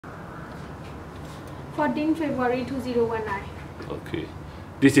14 February 2019. Okay.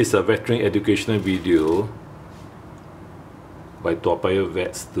 This is a veterinary educational video by Toa Payoh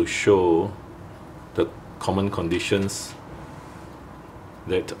vets to show the common conditions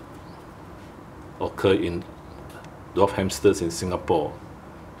that occur in dwarf hamsters in Singapore.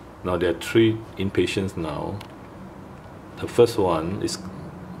 Now there are 3 inpatients now. The first one is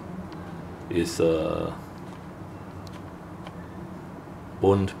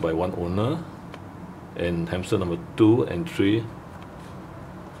owned by one owner, and hamster number 2 and 3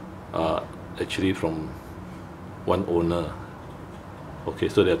 are actually from one owner. Okay,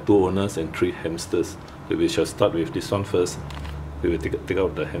 so there are 2 owners and 3 hamsters. So we shall start with this one first. We will take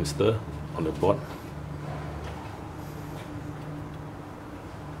out the hamster on the board.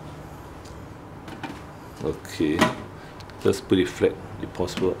 Okay, just put it flat if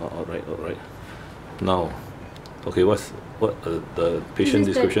possible. Alright. Now, okay, what the patient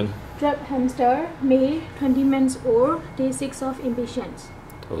description? Dwarf hamster, male, 20 months old, day 6 of inpatient.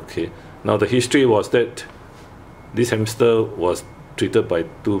 Okay, now the history was that this hamster was treated by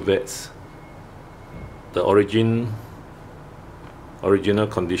 2 vets. The original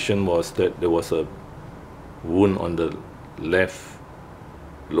condition was that there was a wound on the left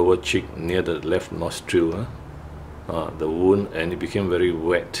lower cheek near the left nostril, the wound, and it became very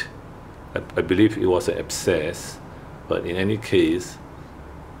wet. I believe it was an abscess, but in any case,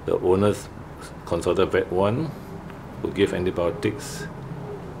 the owners consulted vet 1, who gave antibiotics,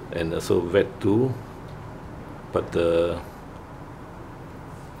 and also vet 2, but the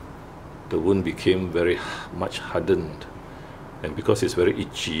wound became very much hardened, and because it's very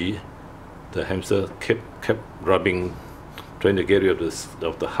itchy, the hamster kept rubbing, trying to get rid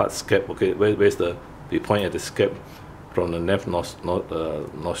of the hard scab. Okay, where's we point at the scab from the left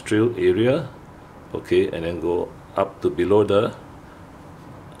nostril area, okay, and then go up to below the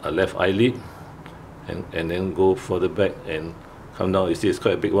left eyelid, and then go further back and come down. You see, it's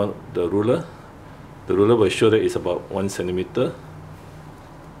quite a big one. The ruler will show that it's about 1 centimeter.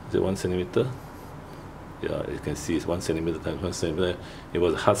 Is it 1 centimeter? Yeah, you can see it's 1 centimeter times 1 centimeter. It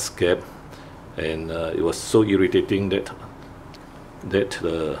was a hard scab, and it was so irritating that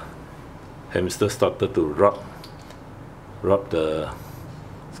the hamster started to rub the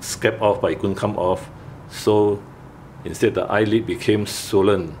scab off, but it couldn't come off. So instead, the eyelid became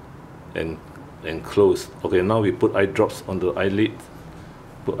swollen and closed. Okay, now we put eye drops on the eyelid.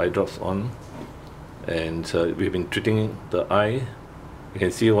 Put eye drops on, and we've been treating the eye. You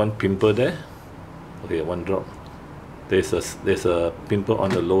can see 1 pimple there. Okay, 1 drop. There's a pimple on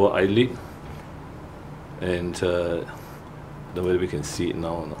the lower eyelid, and don't know whether we can see it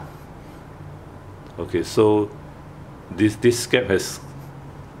now or not. Okay, so this scab has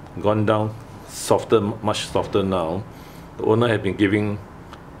gone down softer, much softer now. The owner has been giving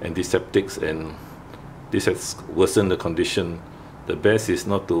antiseptics, and this has worsened the condition. The best is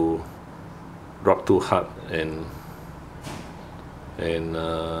not to rub too hard and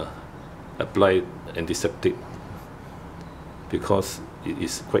apply antiseptic, because it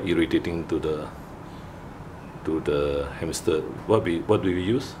is quite irritating to the hamster. What do we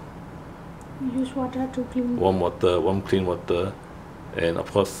use? We use water to clean. Warm clean water, and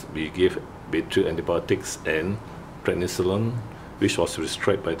of course we gave bacterial antibiotics and prednisolone, which was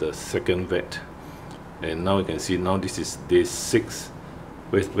prescribed by the 2nd vet. And now you can see, now this is day 6.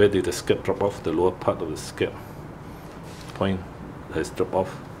 Where did the scab drop off? The lower part of the scab point has dropped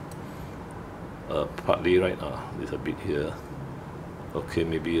off. Partly, right? There's a bit here. Okay,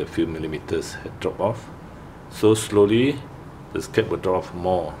 maybe a few millimeters had dropped off. So slowly, the scab will drop off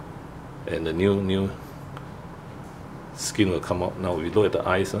more, and the new skin will come out. Now we look at the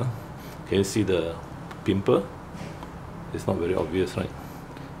eyes. Can you see the pimple? It's not very obvious, right?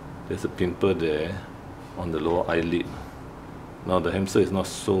 There's a pimple there on the lower eyelid. Now the hamster is not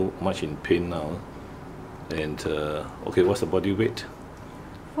so much in pain now. And okay, what's the body weight?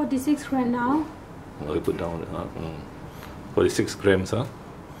 46 right now. We put down 46 grams,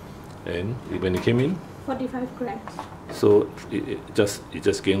 and when it came in, 45 grams. So it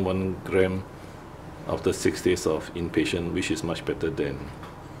just gained 1 gram after 6 days of inpatient, which is much better than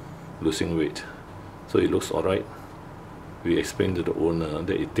losing weight. So it looks alright. We explained to the owner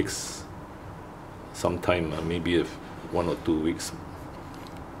that it takes some time, maybe 1 or 2 weeks,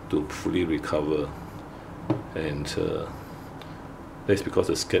 to fully recover, and that's because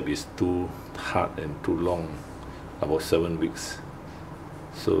the scab is too hard and too long, about 7 weeks.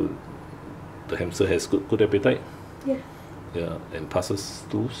 So the hamster has good appetite. Yeah. Yeah, and passes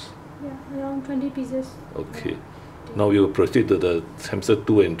stools. Yeah, around 20 pieces. Okay. Now we will proceed to the hamster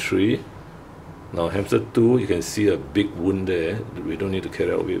 2 and 3. Now hamster 2, you can see a big wound there. We don't need to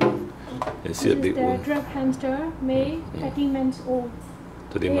carry out with. You can see a big the wound. dwarf hamster, May, 13 months old.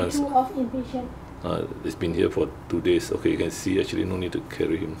 13 months. Day 2 of inpatient. It's been here for 2 days. Okay, you can see actually no need to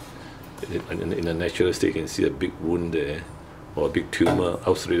carry him. In a natural state, you can see a big wound there, or a big tumor,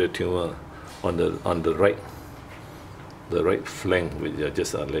 ulcerated tumor on the right flank. We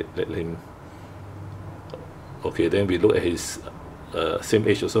just let him. Okay, then we look at his same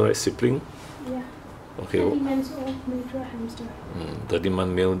age also, right? Sibling. Yeah. Okay. 30 months old male dwarf hamster.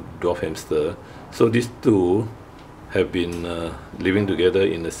 30-month male dwarf hamster. So these two have been living together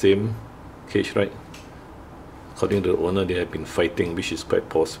in the same cage, right? According to the owner, they have been fighting, which is quite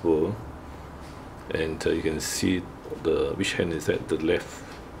possible. And you can see which hand is that? The left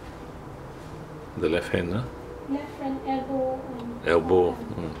hand, huh? Left and elbow. Elbow.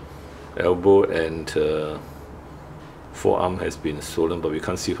 Elbow and forearm has been swollen, but we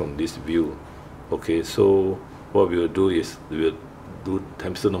can't see from this view. Okay, so what we will do is we will do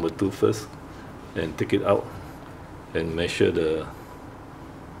hamster number 2 first and take it out and measure the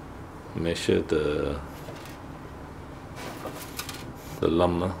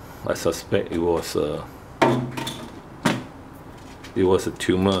lump. I suspect it was a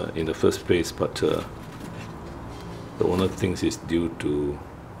tumor in the first place, but the owner thinks it's due to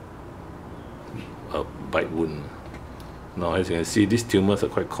a bite wound. Now, as you can see, these tumors are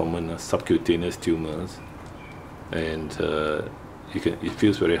quite common, subcutaneous tumors, and it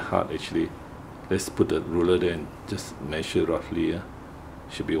feels very hard actually. Let's put the ruler there and just measure roughly.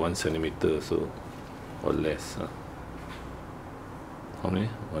 Should be 1 centimeter or so, or less. How many?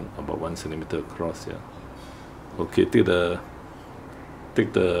 About 1 centimeter across. Yeah. Okay, take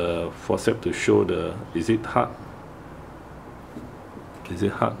the forceps to show the. Is it hard? Is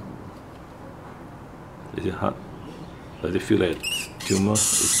it hard? Is it hard? Does it feel like tumor?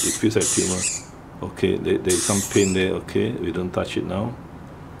 It feels like tumor. Okay, there is some pain there. Okay, we don't touch it now.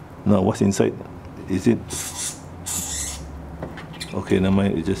 Now, what's inside? Is it? Okay, never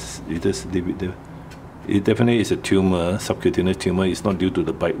mind. You just leave it there. It definitely is a tumor, subcutaneous tumor. It's not due to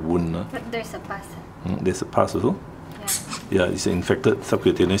the bite wound. But there's a pus. There's a pus also. Yeah. Yeah, it's an infected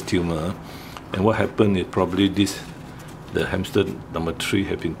subcutaneous tumor. And what happened is probably the hamster number 3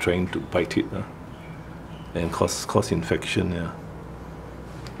 have been trying to bite it. And cause infection. Yeah.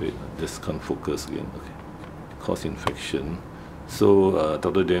 Wait, just can't focus again. Okay. Cause infection. So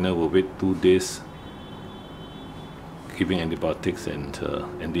Dr. Daniel will wait 2 days, giving antibiotics and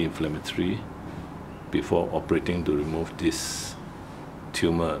anti-inflammatory before operating to remove this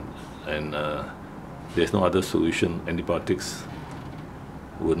tumor. And there's no other solution. Antibiotics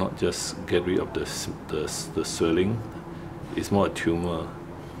will not just get rid of the swelling. It's more a tumor.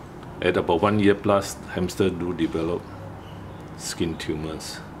 At about 1 year plus, hamsters do develop skin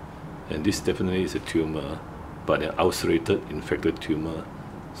tumors, and this definitely is a tumor, but an ulcerated, infected tumor.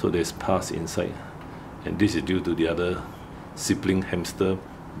 So there's pus inside, and this is due to the other sibling hamster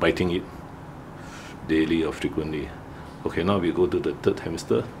biting it daily or frequently. Okay, now we go to the 3rd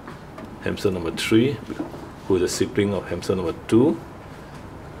hamster, hamster number 3, who is a sibling of hamster number 2,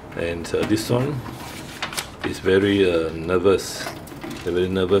 and this one is very nervous. They're very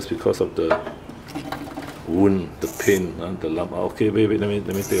nervous because of the wound, the pain, the lump. Okay, wait, let me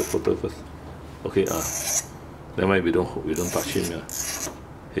take a photo first. Okay, never mind, we don't touch him. Yeah,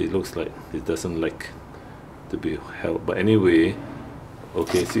 he looks like he doesn't like to be held. But anyway,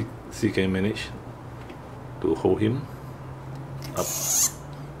 okay, see, can you manage to hold him up?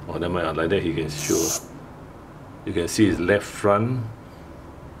 Oh, never mind, like that he can show. You can see his left front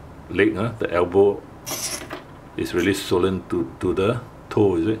leg, the elbow is really swollen to the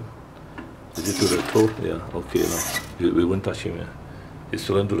toe, is it? Is it to the toe? Yeah, okay, now we won't touch him. Yeah. It's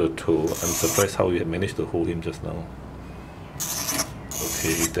swollen to the toe. I'm surprised how we had managed to hold him just now.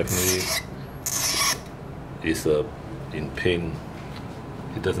 Okay, he definitely is in pain.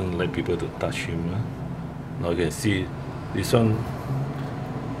 He doesn't like people to touch him. Now you can see this one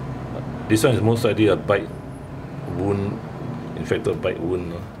is most likely a bite wound, infected bite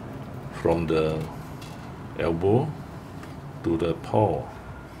wound from the elbow to the paw.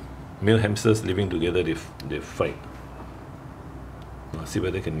 Male hamsters living together, they fight. Now see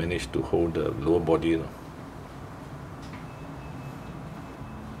whether they can manage to hold the lower body.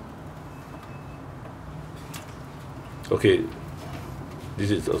 Okay,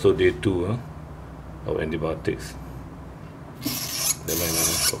 this is also day 2 of antibiotics. Never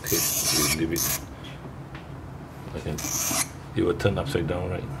mind. Okay, we leave it. Okay. It will turn upside down,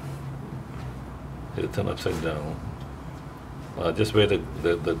 right? It will turn upside down. Just wear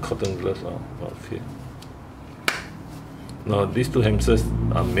the cotton gloves. Okay. Now these two hamsters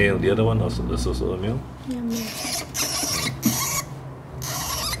are male. The other one is also a male. Yeah, male.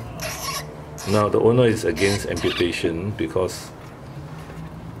 Now the owner is against amputation because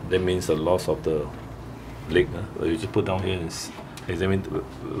that means the loss of the leg. You just put down here and examine,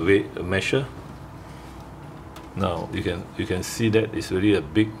 weight, measure. Now you can see that it's really a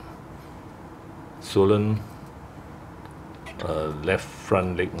big swollen left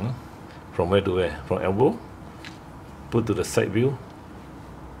front leg. From where to where? From elbow. Put to the side view.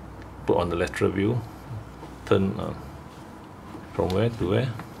 Put on the lateral view. Turn from where to where?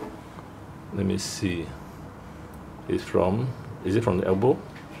 Let me see. Is it from the elbow?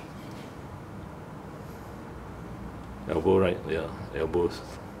 Elbow, right? Yeah, elbows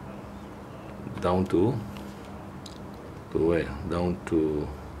down to where? Down to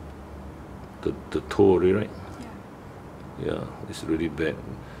the toe, right? Yeah, it's really bad.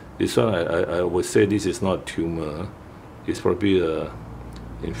 This one, I would say this is not a tumor. It's probably a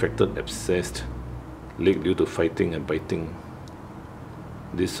infected, abscessed leg due to fighting and biting.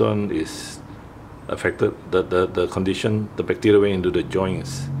 This one is affected, the condition, the bacteria went into the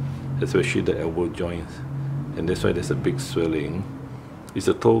joints, especially the elbow joints, and that's why there's a big swelling. Is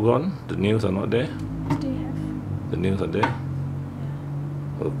the toe gone? The nails are not there? They have. The nails are there?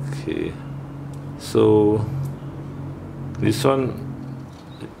 Okay. So this one,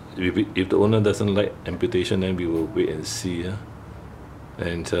 if the owner doesn't like amputation, then we will wait and see.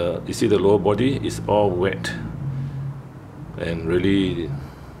 And you see the lower body is all wet, and really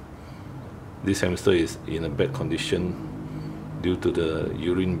this hamster is in a bad condition due to the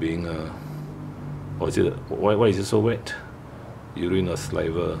urine being or is it, why is it so wet? Urine or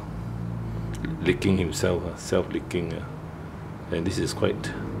saliva licking himself, self-licking, and this is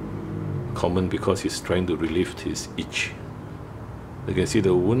quite common because he's trying to relieve his itch. You can see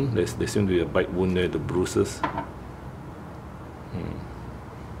the wound, there seems to be a bite wound there, the bruises.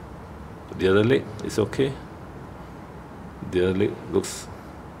 The other leg is okay. The other leg looks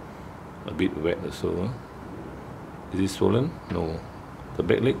a bit wet also. Is it swollen? No. The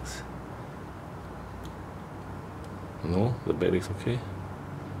back legs? No, the back legs okay.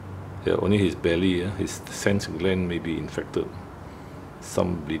 Yeah, only his belly, his sense gland may be infected.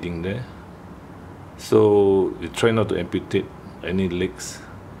 Some bleeding there. So we try not to amputate any legs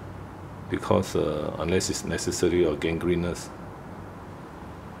because unless it's necessary or gangrenous.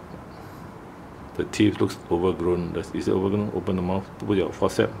 The teeth looks overgrown. Is it overgrown? Open the mouth. Put your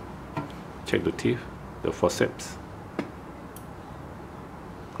forceps. Check the teeth. The forceps.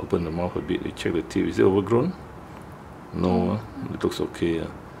 Open the mouth a bit. You check the teeth. Is it overgrown? No. It looks okay.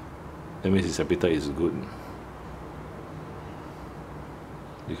 That means his appetite is good.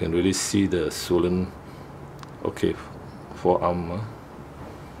 You can really see the swollen, okay, forearm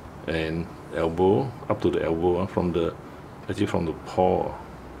and elbow, up to the elbow, from the paw,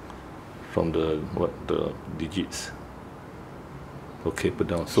 from the digits. Okay, put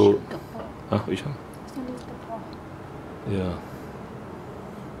down. So, which one? Yeah.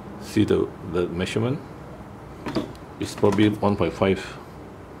 See the measurement? It's probably 1.5,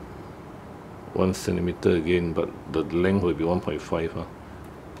 1 centimeter again, but the length will be 1.5.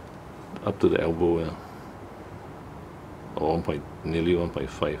 Up to the elbow, or nearly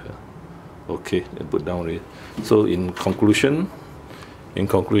 1.5. Okay, and put down already. So in conclusion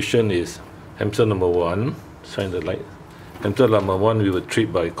is hamster number 1. Shine the light. Hamster number 1 we will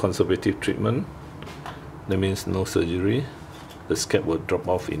treat by conservative treatment. That means no surgery. The scab will drop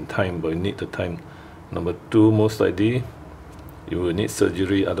off in time, but you need the time. Number 2, most likely you will need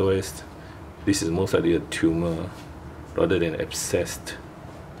surgery. Otherwise, this is most likely a tumor rather than abscessed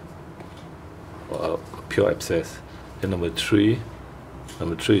or a pure abscess. And number 3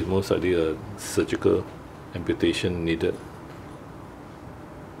 is most likely a surgical amputation needed,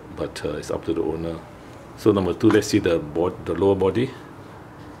 but it's up to the owner. So number 2, let's see the lower body.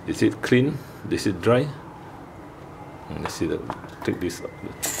 Is it clean? Is it dry? And let's see take this up.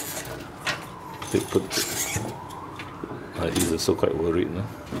 He's also quite worried. No?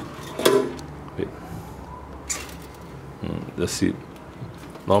 Wait. Let's see.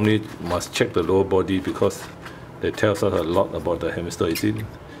 Normally must check the lower body because that tells us a lot about the hamster. You see,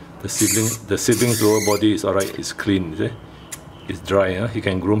 the sibling's lower body is alright, it's clean, you see? It's dry, he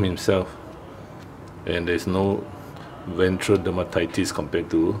can groom himself. And there's no ventral dermatitis compared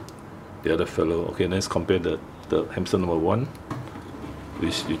to the other fellow. Okay, let's compare the hamster number 1.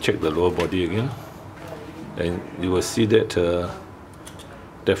 Which you check the lower body again. And you will see that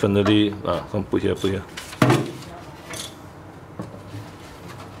definitely, come put here.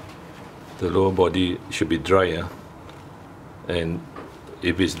 The lower body should be dry, and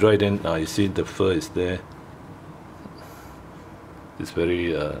if it's dry, then you see the fur is there. It's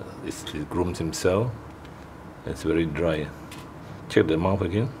very, it grooms himself. It's very dry. Check the mouth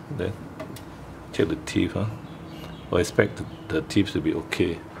again. Then check the teeth. I expect the teeth to be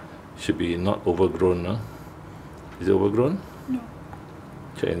okay. Should be not overgrown. Is it overgrown? No.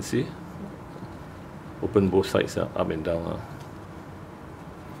 Check and see. Open both sides, up and down.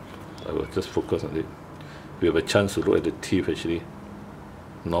 I will just focus on it. We have a chance to look at the teeth actually.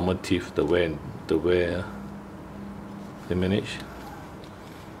 Normal teeth, the wear, they manage.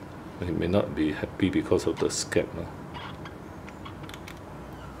 He may not be happy because of the scab.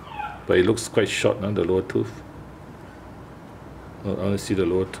 But it looks quite short, the lower tooth. I want to see the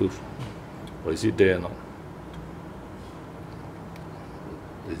lower tooth. Or is it there or not?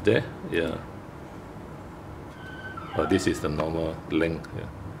 Is there? Yeah. Oh, this is the normal length. Yeah.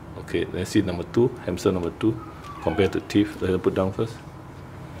 Okay, let's see number 2, hamster number 2. Compare the teeth. Let's put down first.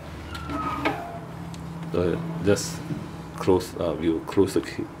 So just close. We'll close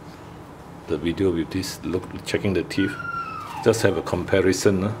the video with this. Checking the teeth. Just have a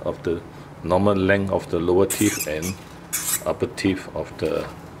comparison of the normal length of the lower teeth and upper teeth of the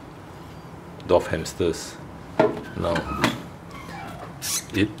dwarf hamsters. Now,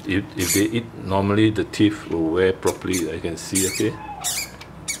 if they eat normally, the teeth will wear properly. I can see. Okay,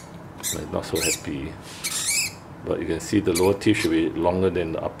 I'm not so happy, but you can see the lower teeth should be longer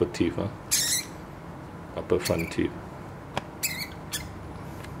than the upper teeth. Upper front teeth.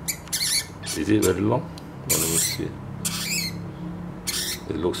 Is it very long? Well, let me see.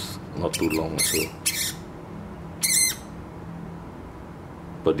 It looks not too long also.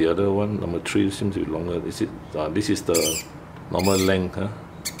 But the other one, number 3, seems to be longer. Is it? This is the normal length.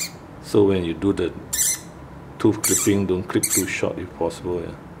 So when you do the tooth clipping, don't clip too short if possible.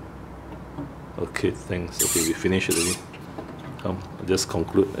 Yeah. Okay, thanks. Okay, we finished already. I'll just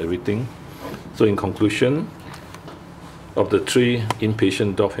conclude everything. So in conclusion, of the 3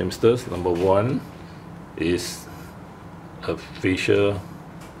 inpatient dwarf hamsters, number 1 is a facial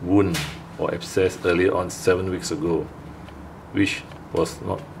wound or abscess earlier on 7 weeks ago, which was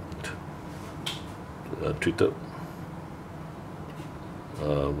not treated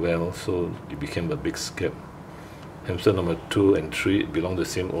well, so it became a big scab. Hamster number 2 and 3 belong to the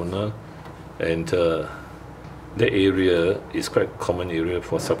same owner, and that area is quite a common area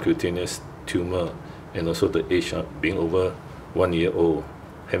for subcutaneous tumour, and also the age being over 1 year old.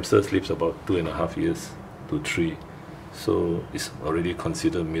 Hamsters lives about 2.5 years to 3, so it's already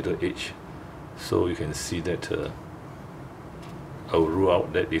considered middle age. So you can see that I will rule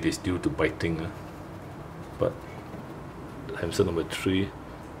out that it is due to biting. But hamster number 3,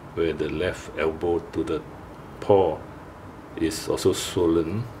 where the left elbow to the paw is also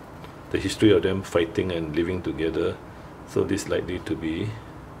swollen, the history of them fighting and living together, so this is likely to be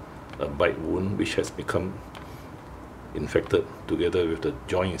a bite wound which has become infected together with the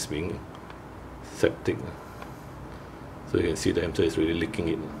joints being septic. So you can see the hamster is really licking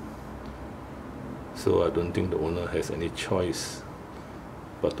it. So I don't think the owner has any choice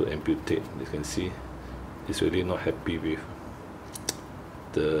but to amputate. You can see he's really not happy with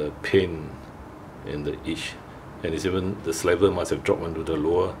the pain in the itch, and it's even the saliva must have dropped onto the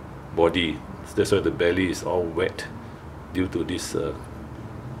lower body. That's why the belly is all wet due to this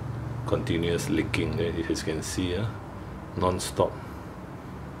continuous licking. As you can see, non-stop.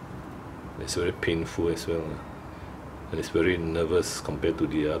 It's very painful as well, and it's very nervous compared to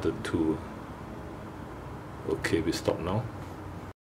the other 2. Okay, we stop now.